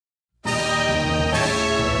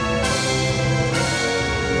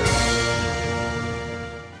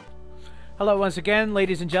Hello once again,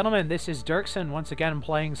 ladies and gentlemen. This is Derksen. Once again,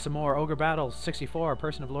 playing some more Ogre Battle 64,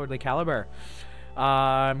 Person of Lordly Caliber.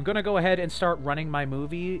 I'm gonna go ahead and start running my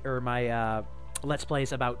movie, or my Let's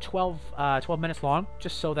Plays about 12 minutes long,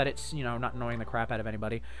 just so that it's, you know, not annoying the crap out of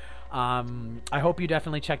anybody. I hope you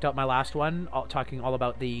definitely checked out my last one, talking all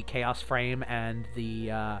about the Chaos Frame and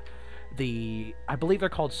I believe they're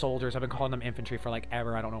called soldiers. I've been calling them infantry for like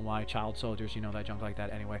ever. I don't know why. Child soldiers, you know, that junk like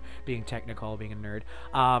that. Anyway, being technical, being a nerd.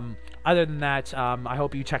 Other than that, I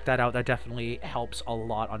hope you check that out. That definitely helps a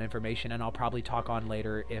lot on information, and I'll probably talk on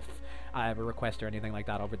later if I have a request or anything like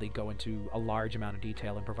that. I'll really go into a large amount of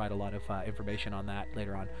detail and provide a lot of information on that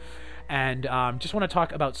later on. And just want to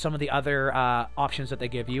talk about some of the other options that they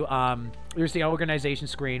give you. There's the organization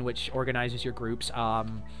screen, which organizes your groups.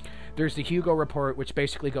 There's the Hugo report, which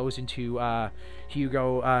basically goes into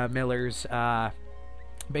Hugo Miller's,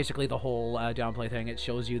 basically the whole downplay thing. It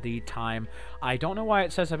shows you the time. I don't know why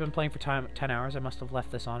it says I've been playing for 10 hours. I must have left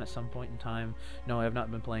this on at some point in time. No, I have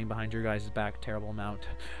not been playing behind your guys' back. Terrible amount.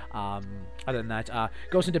 Other than that,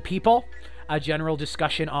 goes into people. A general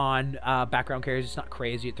discussion on background characters. It's not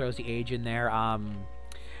crazy. It throws the age in there.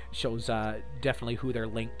 Shows definitely who they're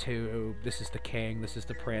linked to. This is the king, this is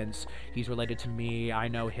the prince, he's related to me, I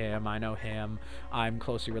know him, I'm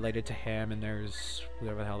closely related to him, and there's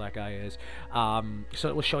whoever the hell that guy is. So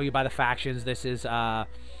it will show you by the factions. This is I'll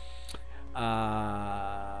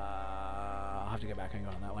have to get back and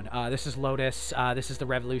go on that one. This is Lotus, this is the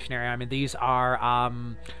Revolutionary Army. These are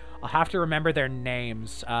I'll have to remember their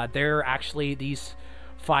names. They're actually, these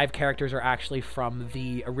 5 characters are actually from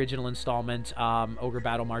the original installment, Ogre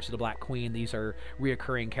Battle March of the Black Queen. These are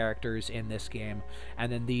reoccurring characters in this game.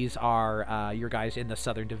 And then these are your guys in the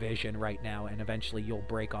Southern Division right now, and eventually you'll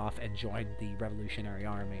break off and join the Revolutionary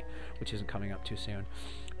Army, which isn't coming up too soon.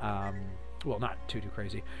 Well, not too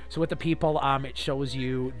crazy. So with the people, it shows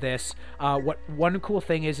you this. What one cool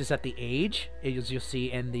thing is that the age, as you'll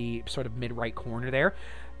see in the sort of mid-right corner there,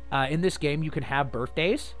 in this game, you can have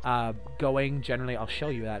birthdays. Going generally, I'll show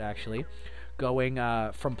you that actually. Going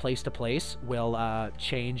from place to place will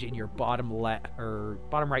change in your bottom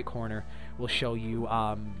right corner. Will show you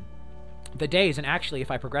the days. And actually,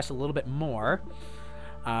 if I progress a little bit more,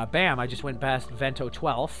 bam! I just went past Vento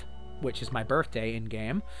 12th, which is my birthday in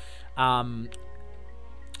game, and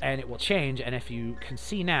it will change. And if you can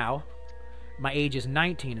see now, my age is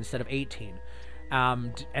 19 instead of 18.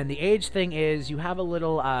 And the age thing is, you have a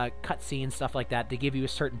little cutscene, stuff like that. They give you a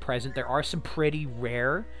certain present. There are some pretty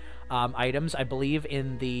rare items, I believe,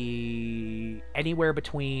 in the anywhere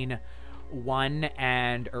between 1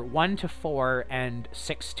 to 4 and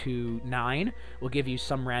 6 to 9 will give you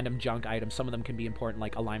some random junk items. Some of them can be important,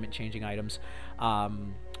 like alignment changing items.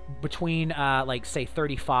 Between like say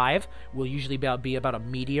 35 will usually be about a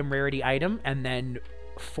medium rarity item, and then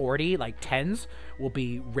 40, like 10s, will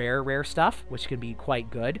be rare stuff, which can be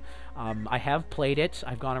quite good. I have played it.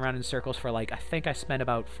 I've gone around in circles for like, I think I spent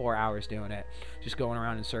about 4 hours doing it, just going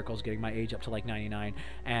around in circles, getting my age up to like 99,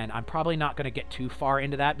 and I'm probably not going to get too far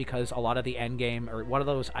into that because a lot of the end game, or one of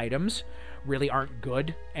those items, really aren't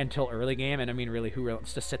good until early game. And I mean, really, who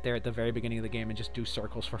wants to sit there at the very beginning of the game and just do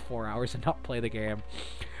circles for 4 hours and not play the game?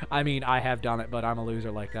 I mean, I have done it, but I'm a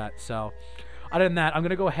loser like that. So other than that, I'm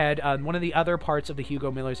going to go ahead. One of the other parts of the Hugo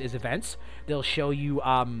Millers is events. They'll show you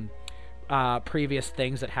previous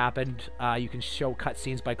things that happened. You can show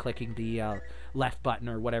cutscenes by clicking the left button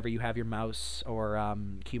or whatever you have your mouse or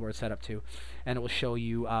keyboard set up to. And it will show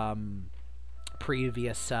you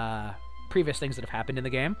previous things that have happened in the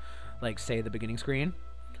game, like, say, the beginning screen.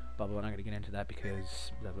 Blah, blah, blah. I'm not going to get into that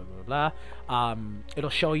because blah, blah, blah, blah. It'll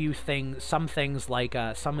show you some things like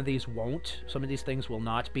some of these things will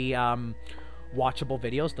not be watchable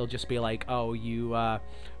videos. They'll just be like, oh, you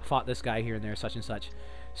fought this guy here and there, such and such.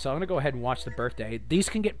 So I'm gonna go ahead and watch the birthday. These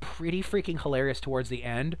can get pretty freaking hilarious towards the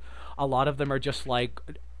end. A lot of them are just like,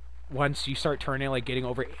 once you start turning, like getting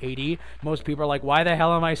over 80, most people are like, why the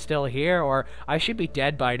hell am I still here? Or I should be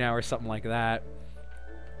dead by now, or something like that.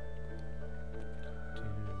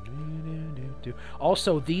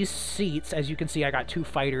 Also, these seats, as you can see, I got 2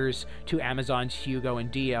 fighters, 2 Amazons, Hugo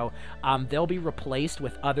and Dio. They'll be replaced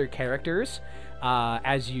with other characters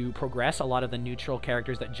as you progress. A lot of the neutral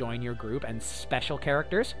characters that join your group and special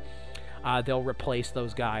characters, they'll replace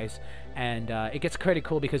those guys. And it gets pretty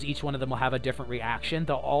cool because each one of them will have a different reaction.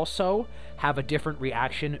 They'll also have a different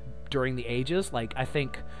reaction during the ages. Like, I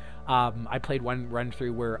think I played one run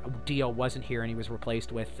through where Dio wasn't here and he was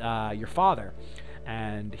replaced with your father.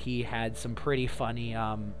 and he had some pretty funny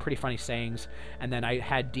sayings. And then I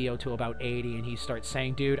had Dio to about 80, and he starts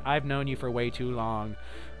saying, "Dude, I've known you for way too long.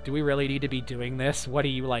 Do we really need to be doing this? What are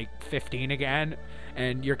you, like 15 again?"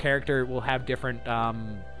 And your character will have different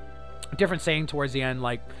saying towards the end.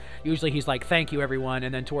 Like usually he's like, "Thank you everyone,"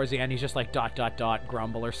 and then towards the end he's just like ...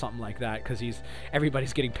 grumble or something like that, because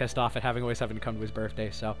everybody's getting pissed off at always having to come to his birthday.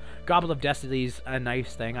 So Goblet of Destiny's a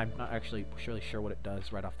nice thing. I'm not actually really sure what it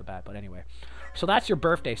does right off the bat, but anyway, so that's your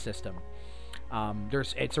birthday system.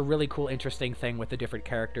 It's a really cool, interesting thing with the different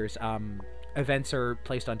characters. Events are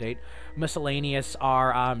placed on date. Miscellaneous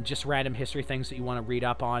are just random history things that you want to read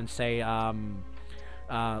up on. Say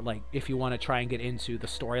like if you want to try and get into the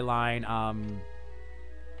storyline,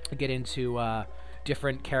 get into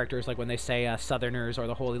different characters, like when they say Southerners or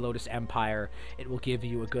the Holy Lotus Empire, it will give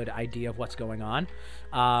you a good idea of what's going on.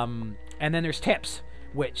 And then there's tips,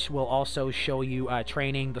 which will also show you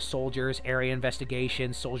training, the soldiers, area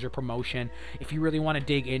investigation, soldier promotion. If you really want to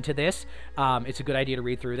dig into this, it's a good idea to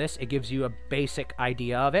read through this. It gives you a basic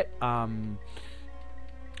idea of it.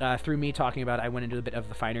 Through me talking about it, I went into a bit of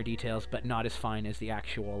the finer details, but not as fine as the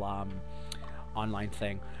actual online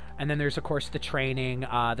thing. And then there's, of course, the training,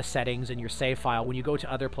 the settings, and your save file. When you go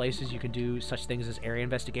to other places, you can do such things as area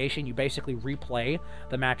investigation. You basically replay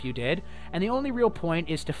the map you did. And the only real point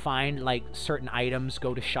is to find, like, certain items,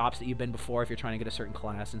 go to shops that you've been before if you're trying to get a certain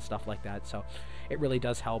class and stuff like that. So it really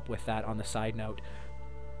does help with that on the side note.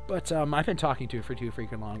 But I've been talking to for too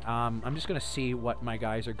freaking long. I'm just going to see what my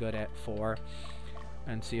guys are good at for,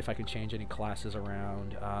 and see if I can change any classes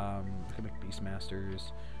around. I can make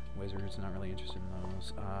Beastmasters. Wizards, not really interested in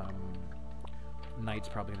those. Knights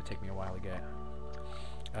probably going to take me a while to get.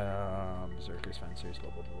 Berserkers, Fencers,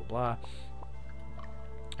 blah, blah, blah,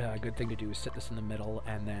 blah. Good thing to do is sit this in the middle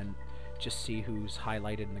and then just see who's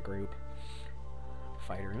highlighted in the group.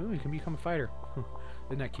 Fighter. Ooh, you can become a fighter.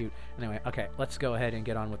 Isn't that cute? Anyway, okay, let's go ahead and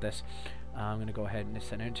get on with this. I'm going to go ahead and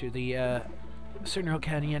send it into the Cernel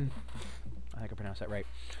Canyon. I think I pronounced that right.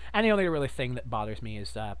 And the only really thing that bothers me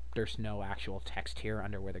is there's no actual text here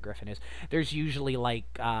under where the griffin is. There's usually like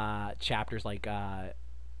chapters like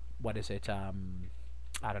what is it? I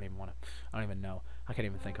don't even know. I can't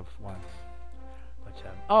even think of one. But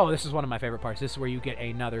oh, this is one of my favorite parts. This is where you get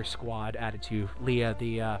another squad added to Leah,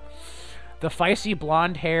 the feisty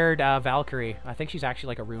blonde-haired Valkyrie. I think she's actually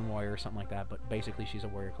like a rune warrior or something like that, but basically she's a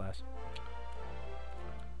warrior class.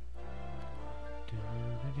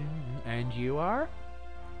 And you are?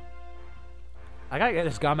 I gotta get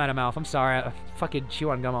this gum out of mouth. I'm sorry. I fucking chew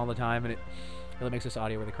on gum all the time, and it really makes this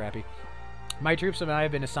audio really crappy. My troops and I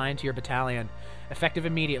have been assigned to your battalion. Effective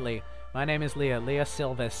immediately. My name is Leah. Leah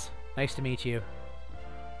Silvis. Nice to meet you.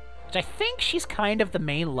 Which I think she's kind of the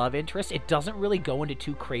main love interest. It doesn't really go into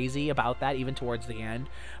too crazy about that, even towards the end.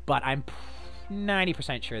 But I'm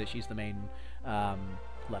 90% sure that she's the main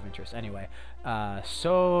love interest. Anyway,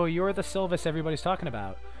 so you're the Silvis everybody's talking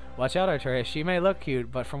about. Watch out, Arturus. She may look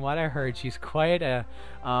cute, but from what I heard, she's quite a,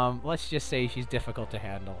 let's just say she's difficult to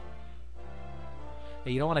handle.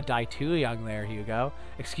 Hey, you don't want to die too young there, Hugo.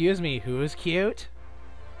 Excuse me, who's cute?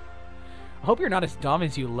 I hope you're not as dumb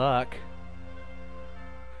as you look.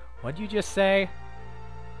 What'd you just say?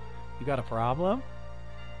 You got a problem?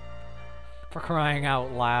 For crying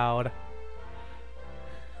out loud.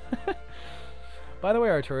 By the way,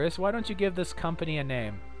 Arturus, why don't you give this company a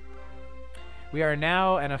name? We are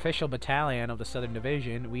now an official battalion of the Southern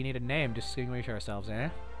Division. We need a name to distinguish ourselves, eh?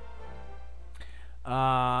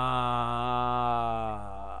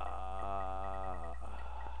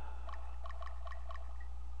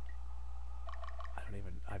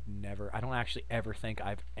 I don't actually ever think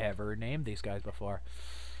I've ever named these guys before.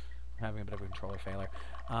 I'm having a bit of a controller failure.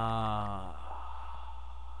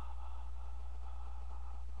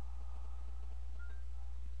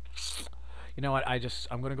 You know what?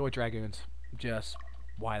 I'm gonna go with Dragoons. Just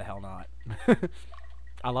why the hell not?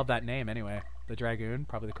 I love that name anyway. The Dragoon,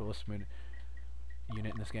 probably the coolest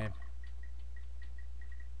unit in this game.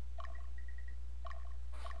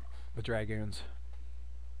 The Dragoons.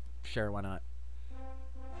 Sure, why not?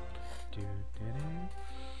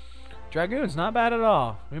 Dragoons, not bad at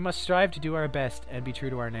all. We must strive to do our best and be true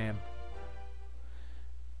to our name.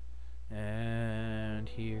 And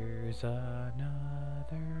here's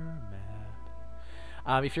another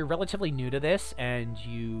map. If you're relatively new to this and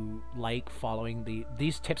you like following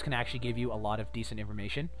these tips can actually give you a lot of decent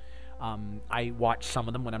information. I watched some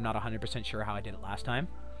of them when I'm not 100% sure how I did it last time.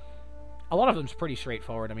 A lot of them's pretty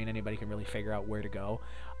straightforward. I mean, anybody can really figure out where to go.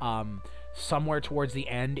 Somewhere towards the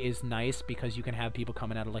end is nice because you can have people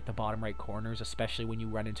coming out of like the bottom right corners, especially when you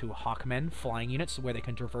run into Hawkmen, flying units, where they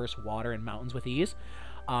can traverse water and mountains with ease.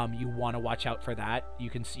 you want to watch out for that. You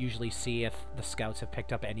can usually see if the scouts have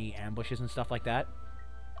picked up any ambushes and stuff like that.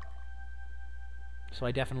 So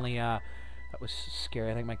I definitely, that was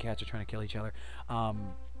scary. I think my cats are trying to kill each other.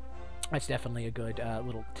 That's definitely a good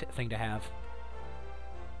little thing to have.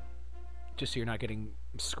 Just so you're not getting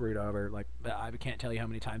screwed over. Like, I can't tell you how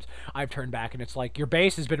many times I've turned back and it's like, your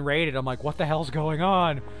base has been raided. I'm like, what the hell's going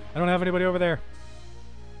on? I don't have anybody over there.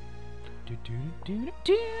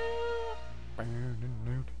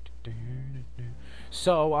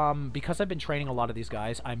 So, because I've been training a lot of these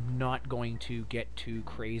guys, I'm not going to get too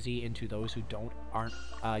crazy into those who aren't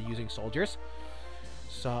using soldiers.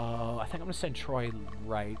 So, I think I'm going to send Troy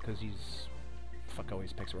right, because he's... Fuck,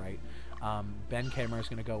 always picks right. Ben Kimmer is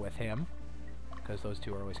going to go with him, because those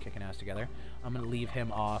two are always kicking ass together. I'm going to leave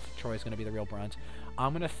him off. Troy's going to be the real brunt.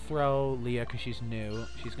 I'm going to throw Leah, because she's new.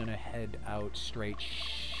 She's going to head out straight.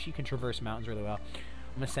 She can traverse mountains really well.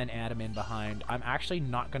 I'm going to send Adam in behind. I'm actually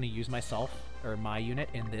not going to use myself, or my unit,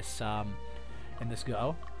 in this go.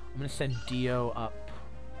 I'm going to send Dio up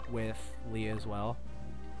with Leah as well.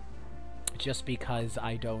 Just because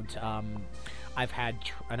I don't, I've had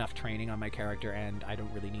enough training on my character, and I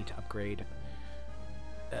don't really need to upgrade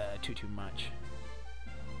too much.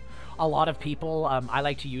 A lot of people, I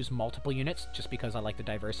like to use multiple units just because I like the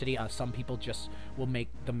diversity. Some people just will make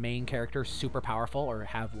the main character super powerful, or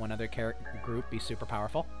have one other group be super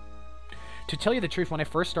powerful. To tell you the truth, when I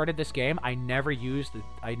first started this game, I never used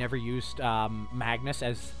Magnus,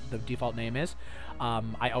 as the default name is.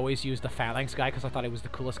 I always used the Phalanx guy because I thought it was the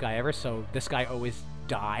coolest guy ever. So this guy always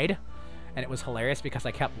died, and it was hilarious because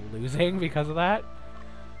I kept losing because of that.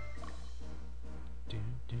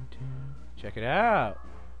 Check it out.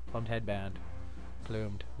 Plumed headband.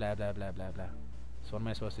 Plumed. Blah, blah, blah, blah, blah. So what am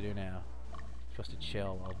I supposed to do now? I'm supposed to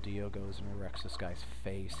chill while Dio goes and wrecks this guy's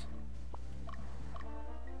face.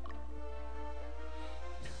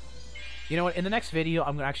 You know what? In the next video,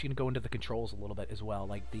 I'm actually going to go into the controls a little bit as well,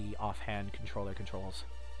 like the offhand controller controls.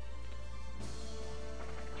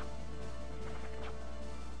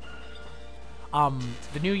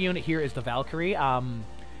 The new unit here is the Valkyrie.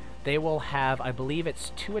 They will have, I believe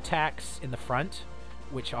it's 2 attacks in the front,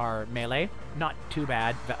 which are melee. Not too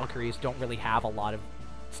bad. Valkyries don't really have a lot of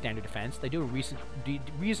standard defense. They do a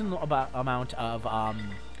reasonable amount of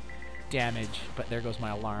damage, but there goes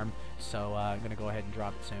my alarm. So I'm going to go ahead and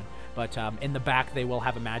drop it soon. But in the back, they will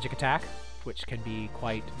have a magic attack, which can be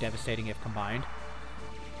quite devastating if combined.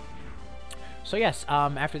 So yes,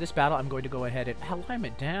 after this battle, I'm going to go ahead and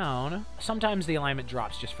alignment down. Sometimes the alignment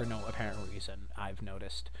drops just for no apparent reason, I've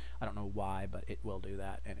noticed. I don't know why, but it will do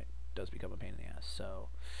that, and it does become a pain in the ass. So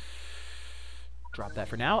drop that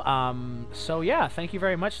for now. So yeah, thank you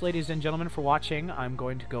very much, ladies and gentlemen, for watching. I'm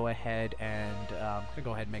going to go ahead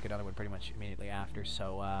and make another one pretty much immediately after.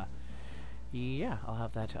 So yeah, I'll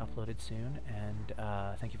have that uploaded soon. And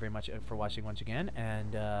thank you very much for watching once again.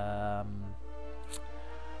 And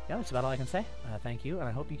yeah, that's about all I can say. Thank you, and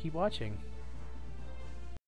I hope you keep watching.